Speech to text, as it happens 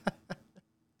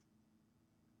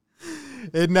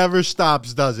It never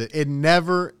stops, does it? It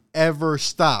never, ever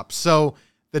stops. So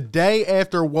the day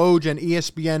after Woj and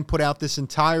ESPN put out this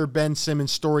entire Ben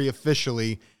Simmons story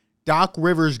officially, Doc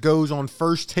Rivers goes on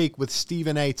First Take with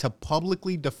Stephen A. to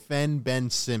publicly defend Ben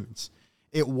Simmons.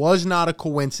 It was not a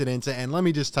coincidence, and let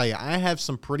me just tell you, I have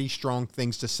some pretty strong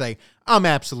things to say. I'm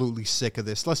absolutely sick of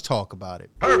this. Let's talk about it.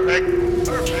 Perfect.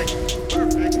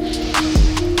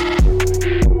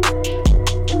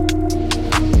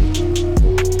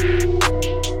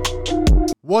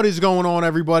 What is going on,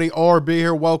 everybody? RB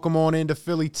here. Welcome on into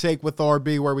Philly Take with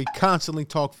RB, where we constantly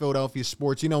talk Philadelphia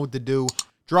sports. You know what to do.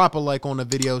 Drop a like on the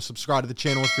video, subscribe to the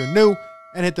channel if you're new,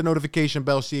 and hit the notification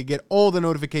bell so you get all the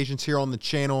notifications here on the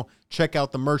channel. Check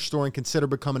out the merch store and consider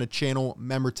becoming a channel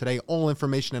member today. All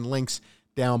information and links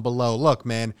down below. Look,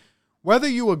 man, whether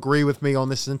you agree with me on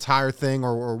this entire thing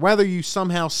or whether you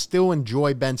somehow still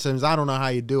enjoy Ben Simmons, I don't know how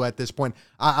you do at this point.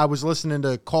 I was listening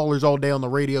to callers all day on the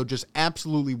radio, just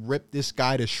absolutely rip this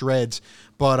guy to shreds.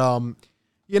 But,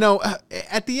 you know,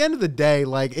 at the end of the day,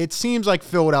 like, it seems like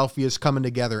Philadelphia is coming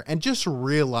together and just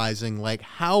realizing, like,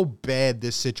 how bad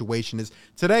this situation is.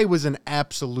 Today was an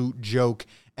absolute joke.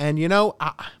 And, you know,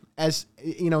 as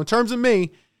you know, in terms of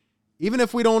me, even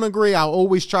if we don't agree, I'll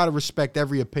always try to respect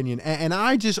every opinion. And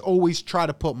I just always try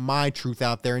to put my truth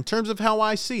out there in terms of how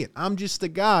I see it. I'm just a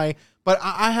guy, but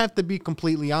I have to be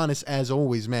completely honest as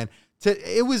always, man.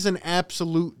 It was an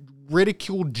absolute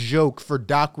ridicule joke for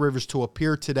Doc Rivers to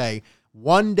appear today,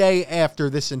 one day after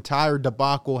this entire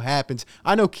debacle happens.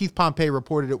 I know Keith Pompey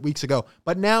reported it weeks ago,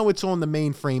 but now it's on the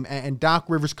mainframe, and Doc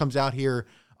Rivers comes out here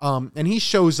and he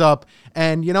shows up,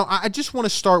 and, you know, I just want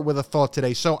to start with a thought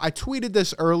today. So I tweeted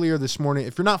this earlier this morning.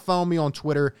 If you're not following me on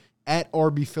Twitter, at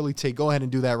RBPhillyTake, go ahead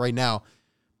and do that right now.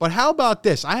 But how about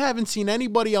this? I haven't seen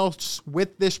anybody else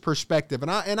with this perspective, and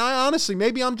I honestly,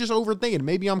 maybe I'm just overthinking.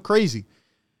 Maybe I'm crazy.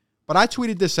 But I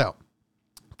tweeted this out.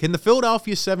 Can the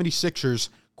Philadelphia 76ers,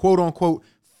 quote-unquote,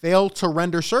 fail to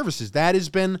render services? That has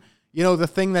been, you know, the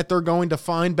thing that they're going to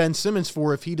fine Ben Simmons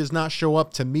for if he does not show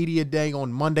up to media day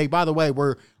on Monday. By the way,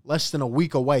 we're less than a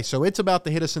week away, so it's about to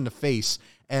hit us in the face.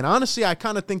 And honestly, I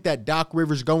kind of think that Doc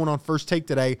Rivers going on First Take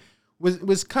today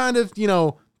was kind of, you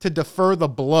know, to defer the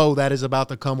blow that is about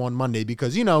to come on Monday,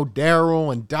 because, you know,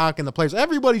 Daryl and Doc and the players,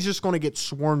 everybody's just going to get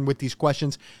swarmed with these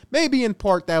questions. Maybe in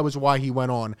part that was why he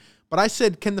went on. But I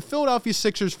said, can the Philadelphia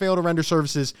Sixers fail to render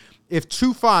services if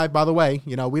 2-5, by the way,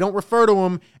 you know, we don't refer to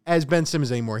him as Ben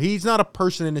Simmons anymore. He's not a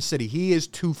person in the city. He is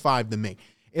 2-5 to me.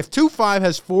 If 2-5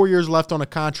 has 4 years left on a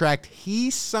contract he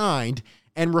signed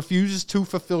and refuses to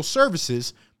fulfill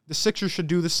services, the Sixers should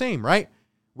do the same, right?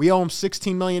 We owe him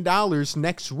 $16 million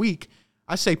next week.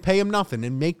 I say pay him nothing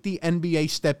and make the NBA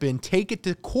step in. Take it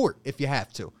to court if you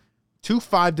have to.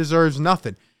 2-5 deserves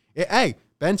nothing. Hey,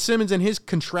 Ben Simmons and his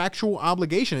contractual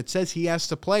obligation, it says he has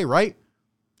to play, right?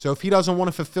 So if he doesn't want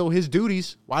to fulfill his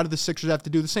duties, why do the Sixers have to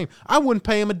do the same? I wouldn't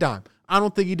pay him a dime. I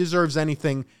don't think he deserves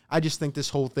anything. I just think this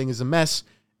whole thing is a mess.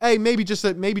 Hey, maybe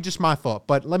just my thought,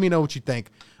 but let me know what you think.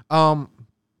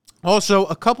 Also,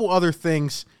 a couple other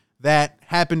things that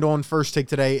happened on First Take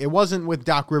today. It wasn't with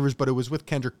Doc Rivers, but it was with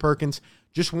Kendrick Perkins.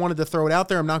 Just wanted to throw it out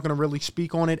there. I'm not going to really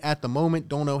speak on it at the moment.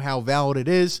 Don't know how valid it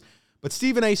is. But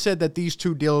Stephen A. said that these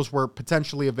two deals were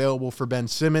potentially available for Ben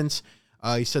Simmons.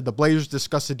 He said the Blazers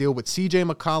discussed a deal with C.J.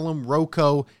 McCollum,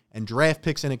 Rocco, and draft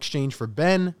picks in exchange for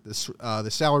Ben. The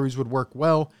salaries would work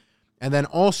well. And then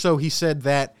also he said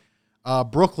that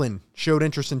Brooklyn showed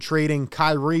interest in trading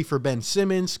Kyrie for Ben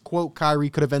Simmons. Quote,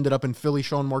 Kyrie could have ended up in Philly.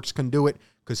 Sean Marks couldn't do it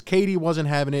because KD wasn't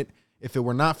having it. If it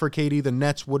were not for KD, the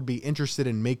Nets would be interested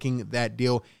in making that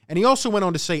deal. And he also went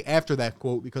on to say after that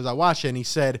quote, because I watched it, and he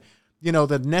said, you know,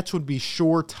 the Nets would be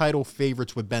sure title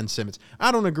favorites with Ben Simmons.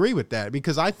 I don't agree with that,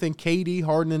 because I think KD,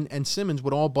 Harden, and Simmons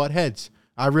would all butt heads.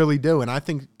 I really do, and I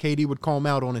think KD would call him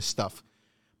out on his stuff.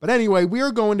 But anyway, we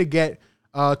are going to get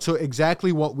to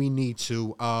exactly what we need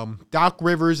to. Doc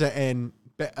Rivers and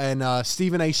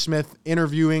Stephen A. Smith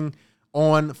interviewing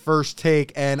on First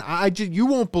Take, and you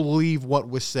won't believe what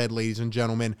was said, ladies and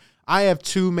gentlemen. I have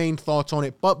two main thoughts on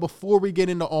it, but before we get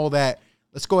into all that,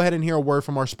 let's go ahead and hear a word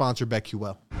from our sponsor,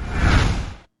 BetQL.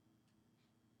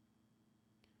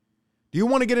 Do you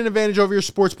want to get an advantage over your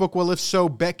sportsbook? Well, if so,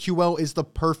 BetQL is the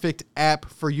perfect app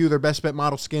for you. Their best bet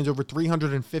model scans over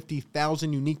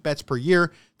 350,000 unique bets per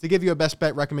year to give you a best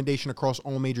bet recommendation across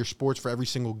all major sports for every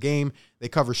single game. They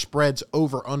cover spreads,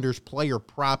 over-unders, player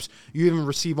props. You even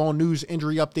receive all news,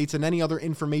 injury updates, and any other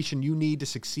information you need to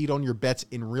succeed on your bets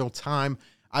in real time.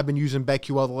 I've been using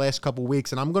BetQL the last couple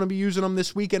weeks, and I'm going to be using them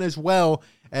this weekend as well.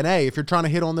 And hey, if you're trying to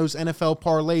hit on those NFL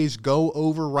parlays, go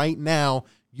over right now.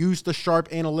 Use the sharp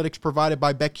analytics provided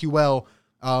by BetQL.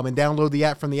 and download the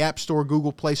app from the App Store,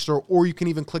 Google Play Store, or you can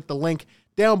even click the link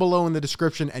down below in the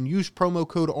description and use promo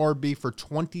code RB for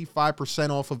 25%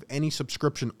 off of any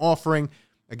subscription offering.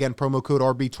 Again, promo code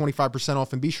RB, 25%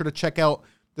 off, and be sure to check out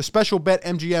the special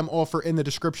BetMGM offer in the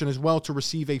description as well to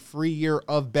receive a free year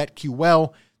of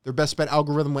BetQL. Their best bet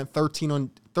algorithm went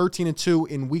 13-2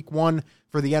 in week 1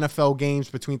 for the NFL games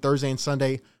between Thursday and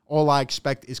Sunday. All I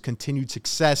expect is continued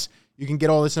success. You can get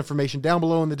all this information down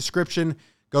below in the description.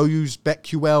 Go use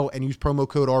BetQL and use promo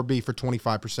code RB for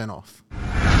 25% off.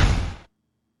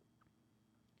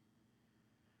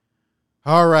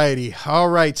 All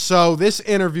right. So this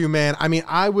interview, man, I mean,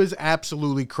 I was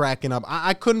absolutely cracking up.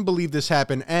 I couldn't believe this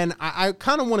happened. And I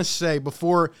kind of want to say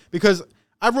because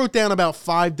I wrote down about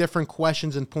 5 different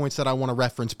questions and points that I want to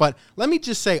reference. But let me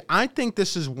just say, I think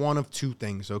this is one of 2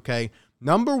 things, okay?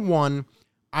 Number one,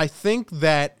 I think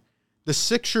that the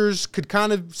Sixers could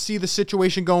kind of see the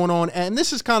situation going on, and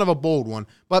this is kind of a bold one,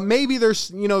 but maybe they're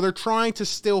trying to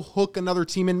still hook another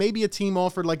team, and maybe a team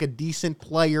offered like a decent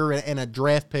player and a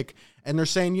draft pick, and they're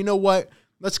saying, you know what,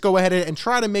 let's go ahead and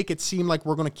try to make it seem like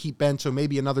we're going to keep Ben, so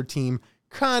maybe another team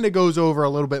kind of goes over a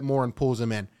little bit more and pulls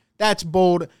him in. That's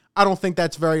bold. I don't think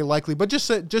that's very likely, but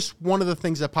just one of the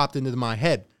things that popped into my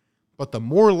head. But the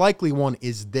more likely one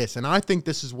is this, and I think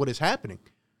this is what is happening.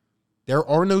 There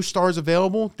are no stars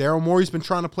available. Daryl Morey's been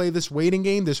trying to play this waiting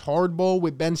game, this hardball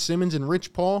with Ben Simmons and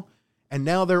Rich Paul, and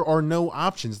now there are no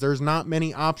options. There's not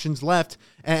many options left.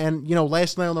 And,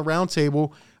 last night on the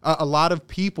roundtable, a lot of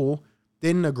people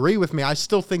didn't agree with me. I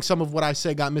still think some of what I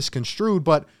said got misconstrued,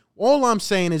 but all I'm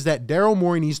saying is that Daryl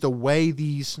Morey needs to weigh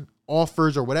these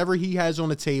offers or whatever he has on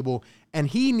the table, and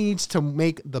he needs to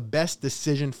make the best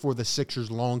decision for the Sixers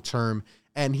long term,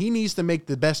 and he needs to make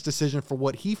the best decision for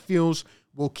what he feels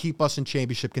will keep us in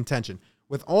championship contention.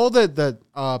 With all the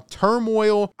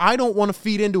turmoil, I don't want to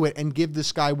feed into it and give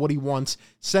this guy what he wants,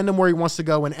 send him where he wants to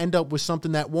go, and end up with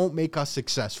something that won't make us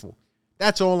successful.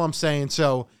 That's all I'm saying.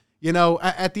 So,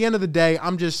 at the end of the day,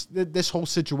 this whole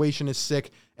situation is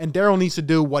sick, and Daryl needs to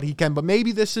do what he can. But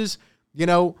maybe this is,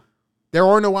 there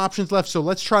are no options left, so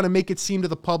let's try to make it seem to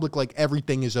the public like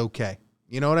everything is okay.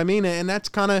 You know what I mean? And that's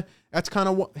kind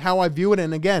of how I view it.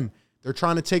 And again, they're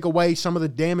trying to take away some of the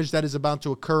damage that is about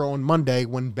to occur on Monday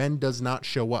when Ben does not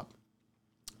show up.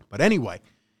 But anyway,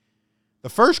 the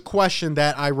first question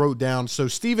that I wrote down, so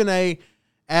Stephen A.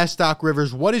 asked Doc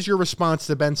Rivers, what is your response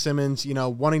to Ben Simmons,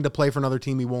 wanting to play for another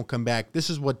team, he won't come back? This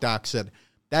is what Doc said.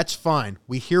 That's fine.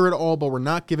 We hear it all, but we're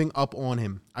not giving up on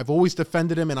him. I've always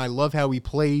defended him, and I love how he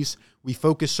plays. We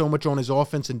focus so much on his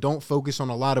offense and don't focus on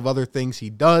a lot of other things he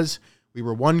does. We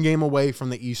were 1 game away from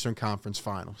the Eastern Conference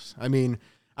Finals. I mean,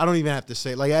 I don't even have to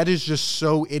say it. Like, that is just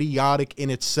so idiotic in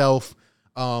itself.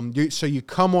 So you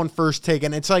come on First Take,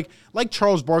 and it's like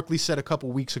Charles Barkley said a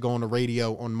couple weeks ago on the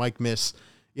radio on Mike Miss,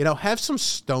 have some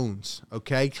stones,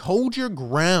 okay? Hold your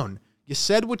ground. You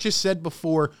said what you said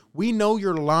before. We know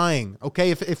you're lying,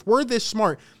 okay? If we're this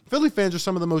smart, Philly fans are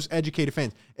some of the most educated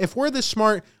fans. If we're this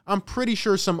smart, I'm pretty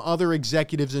sure some other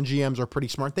executives and GMs are pretty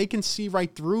smart. They can see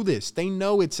right through this. They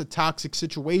know it's a toxic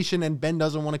situation, and Ben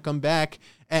doesn't want to come back,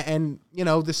 and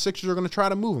the Sixers are going to try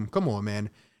to move him. Come on, man.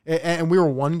 And we were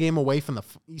 1 game away from the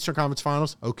Eastern Conference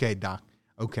Finals. Okay, Doc.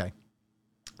 Okay.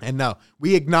 And no,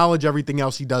 we acknowledge everything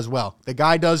else he does well. The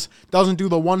guy doesn't do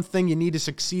the one thing you need to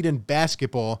succeed in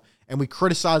basketball, and we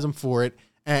criticize him for it,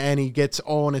 and he gets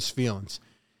all in his feelings.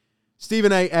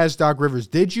 Stephen A. asked Doc Rivers,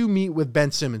 did you meet with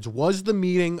Ben Simmons? Was the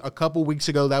meeting a couple weeks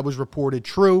ago that was reported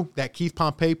true that Keith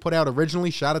Pompey put out originally?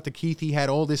 Shout out to Keith. He had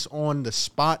all this on the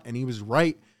spot, and he was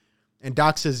right. And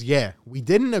Doc says, yeah, we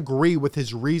didn't agree with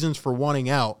his reasons for wanting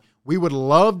out. We would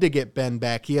love to get Ben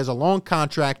back. He has a long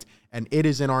contract, and it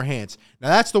is in our hands. Now,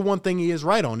 that's the one thing he is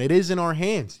right on. It is in our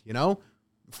hands,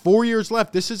 4 years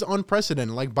left. This is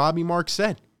unprecedented, like Bobby Marks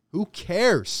said. Who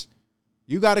cares?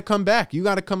 You got to come back. You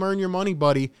got to come earn your money,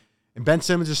 buddy. And Ben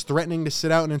Simmons is threatening to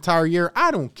sit out an entire year.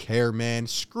 I don't care, man.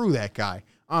 Screw that guy.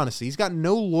 Honestly, he's got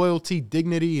no loyalty,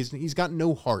 dignity. He's got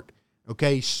no heart.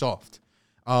 Okay, he's soft.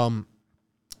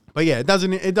 But yeah, it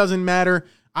doesn't matter.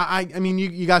 I mean,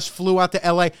 you guys flew out to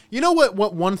LA. You know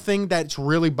what one thing that's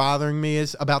really bothering me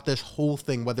is about this whole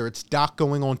thing, whether it's Doc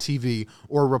going on TV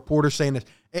or a reporter saying this.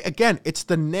 Again, it's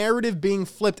the narrative being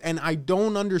flipped, and I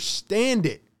don't understand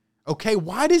it. Okay,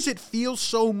 why does it feel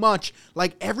so much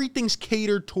like everything's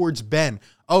catered towards Ben?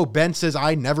 Oh, Ben says,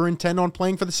 I never intend on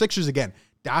playing for the Sixers again.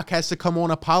 Doc has to come on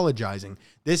apologizing.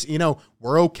 This,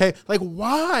 we're okay. Like,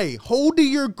 why? Hold to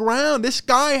your ground. This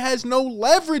guy has no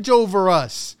leverage over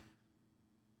us.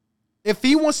 If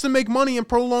he wants to make money and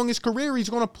prolong his career,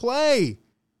 he's going to play.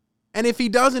 And if he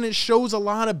doesn't, it shows a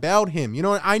lot about him. You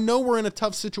know, I know we're in a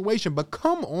tough situation, but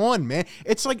come on, man.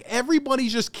 It's like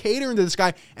everybody's just catering to this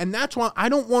guy, and that's why I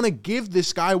don't want to give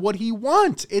this guy what he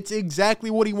wants. It's exactly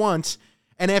what he wants.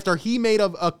 And after he made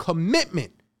a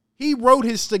commitment, he wrote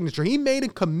his signature. He made a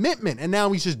commitment, and now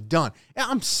he's just done.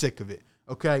 I'm sick of it,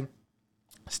 okay?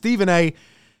 Stephen A.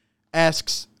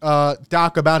 asks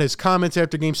Doc about his comments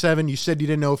after Game 7. You said you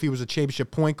didn't know if he was a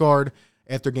championship point guard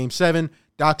after Game 7.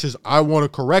 Doc says, I want to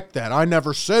correct that. I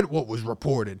never said what was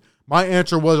reported. My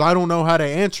answer was, I don't know how to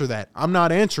answer that. I'm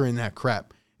not answering that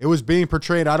crap. It was being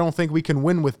portrayed. I don't think we can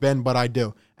win with Ben, but I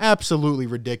do. Absolutely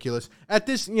ridiculous. At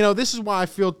this, this is why I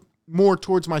feel more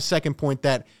towards my second point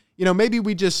that,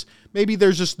 maybe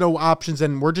there's just no options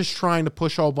and we're just trying to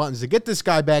push all buttons to get this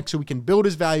guy back so we can build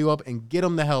his value up and get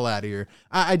him the hell out of here.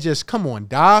 I just, come on,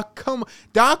 Doc. Come on.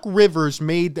 Doc Rivers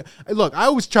look, I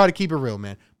always try to keep it real,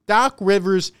 man. Doc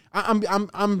Rivers,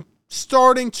 I'm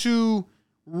starting to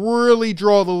really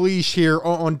draw the leash here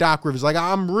on Doc Rivers. Like,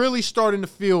 I'm really starting to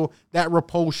feel that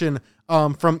repulsion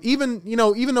from even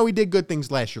though he did good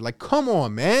things last year. Like, come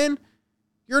on, man.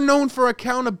 You're known for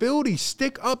accountability.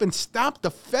 Stick up and stop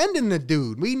defending the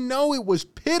dude. We know it was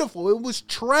pitiful. It was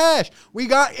trash. We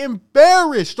got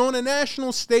embarrassed on a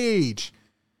national stage.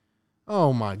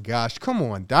 Oh, my gosh. Come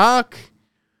on, Doc.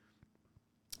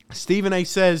 Stephen A.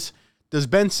 says, does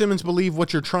Ben Simmons believe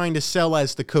what you're trying to sell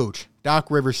as the coach?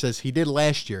 Doc Rivers says he did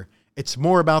last year. It's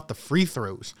more about the free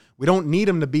throws. We don't need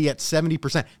him to be at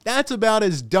 70%. That's about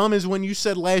as dumb as when you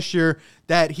said last year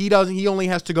that he only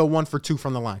has to go 1 for 2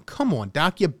 from the line. Come on,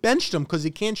 Doc. You benched him because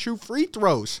he can't shoot free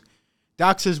throws.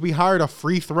 Doc says we hired a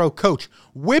free throw coach.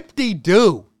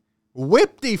 Whip-de-doo.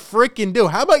 Whip-de-freaking-do.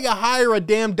 How about you hire a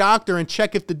damn doctor and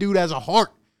check if the dude has a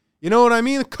heart? You know what I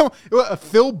mean? Come on.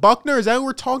 Phil Buckner, is that what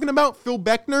we're talking about? Phil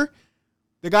Beckner?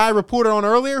 The guy I reported on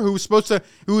earlier who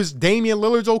was Damian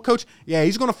Lillard's old coach? Yeah,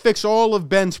 he's going to fix all of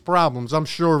Ben's problems. I'm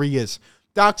sure he is.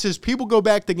 Doc says, people go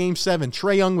back to Game 7.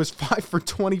 Trae Young was 5 for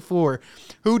 24.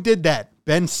 Who did that?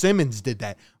 Ben Simmons did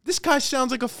that. This guy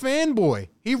sounds like a fanboy.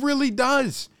 He really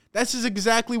does. This is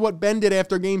exactly what Ben did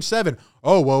after Game 7.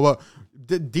 Oh, well,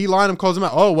 D. Lynam calls him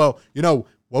out. Oh, well,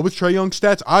 what was Trae Young's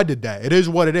stats? I did that. It is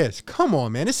what it is. Come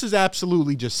on, man. This is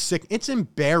absolutely just sick. It's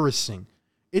embarrassing.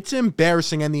 It's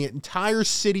embarrassing, and the entire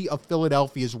city of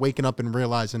Philadelphia is waking up and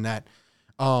realizing that.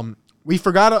 We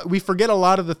forget a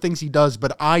lot of the things he does,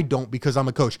 but I don't because I'm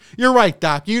a coach. You're right,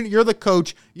 Doc. You're the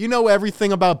coach. You know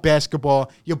everything about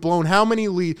basketball. You've blown how many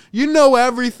leads? You know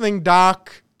everything,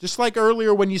 Doc. Just like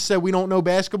earlier when you said we don't know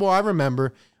basketball. I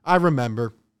remember.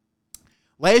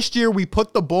 Last year, we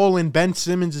put the ball in Ben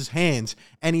Simmons' hands,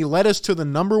 and he led us to the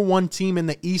 #1 team in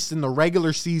the East in the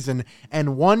regular season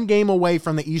and 1 game away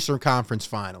from the Eastern Conference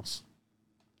Finals.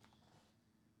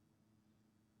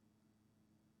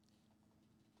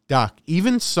 Doc,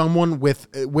 even someone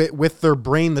with their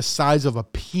brain the size of a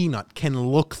peanut can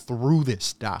look through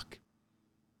this, Doc.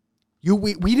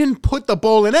 We didn't put the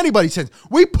ball in anybody's hands.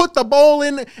 We put the ball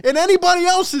in anybody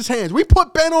else's hands. We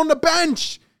put Ben on the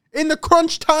bench in the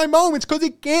crunch time moments because he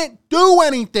can't do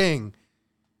anything.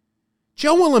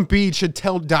 Joel Embiid should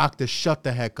tell Doc to shut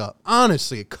the heck up.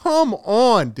 Honestly, come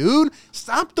on, dude.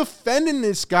 Stop defending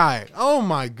this guy. Oh,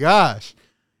 my gosh.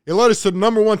 He led us to the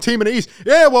 #1 team in the East.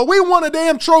 Yeah, well, we won a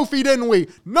damn trophy, didn't we?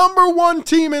 #1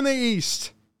 team in the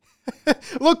East.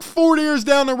 Look 40 years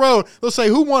down the road. They'll say,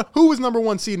 who was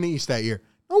 #1 seed in the East that year?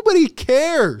 Nobody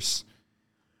cares.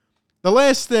 The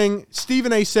last thing,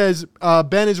 Stephen A. says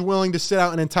Ben is willing to sit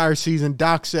out an entire season.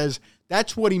 Doc says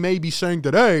that's what he may be saying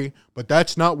today, but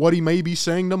that's not what he may be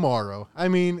saying tomorrow. I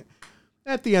mean,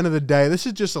 at the end of the day, this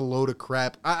is just a load of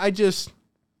crap. I don't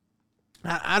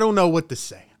know what to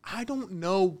say. I don't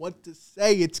know what to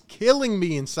say. It's killing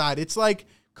me inside. It's like,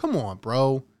 come on,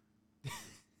 bro.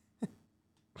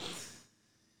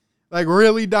 Like,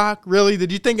 really, Doc? Really?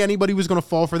 Did you think anybody was going to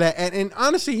fall for that? And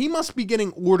honestly, he must be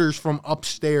getting orders from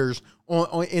upstairs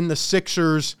in the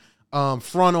Sixers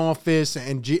front office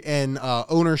and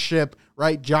ownership,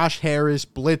 right? Josh Harris,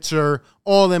 Blitzer,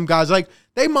 all them guys. Like,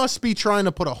 they must be trying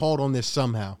to put a halt on this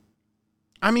somehow.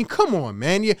 I mean, come on,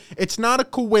 man. It's not a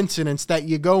coincidence that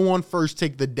you go on first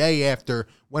take the day after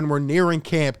when we're nearing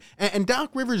camp. And Doc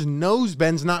Rivers knows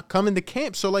Ben's not coming to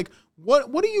camp. So, like,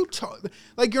 what are you talking?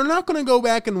 Like, you're not going to go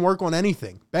back and work on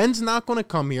anything. Ben's not going to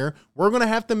come here. We're going to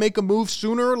have to make a move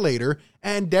sooner or later.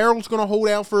 And Daryl's going to hold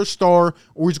out for a star,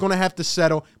 or he's going to have to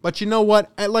settle. But you know what?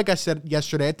 Like I said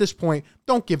yesterday, at this point,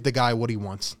 don't give the guy what he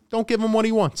wants. Don't give him what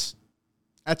he wants.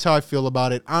 That's how I feel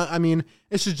about it. I mean,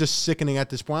 this is just sickening at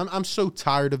this point. I'm so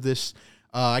tired of this.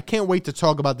 I can't wait to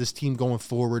talk about this team going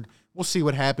forward. We'll see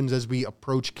what happens as we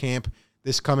approach camp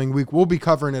this coming week. We'll be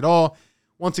covering it all.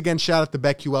 Once again, shout out to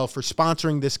BetQL for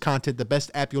sponsoring this content, the best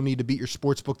app you'll need to beat your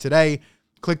sportsbook today.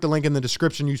 Click the link in the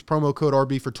description, use promo code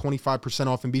RB for 25%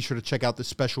 off, and be sure to check out the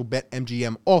special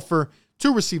BetMGM offer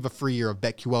to receive a free year of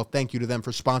BetQL. Thank you to them for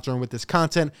sponsoring with this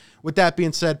content. With that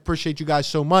being said, appreciate you guys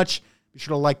so much. Be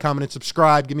sure to like, comment, and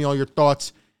subscribe. Give me all your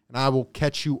thoughts, and I will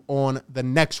catch you on the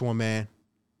next one, man.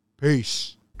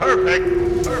 Peace.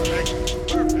 Perfect.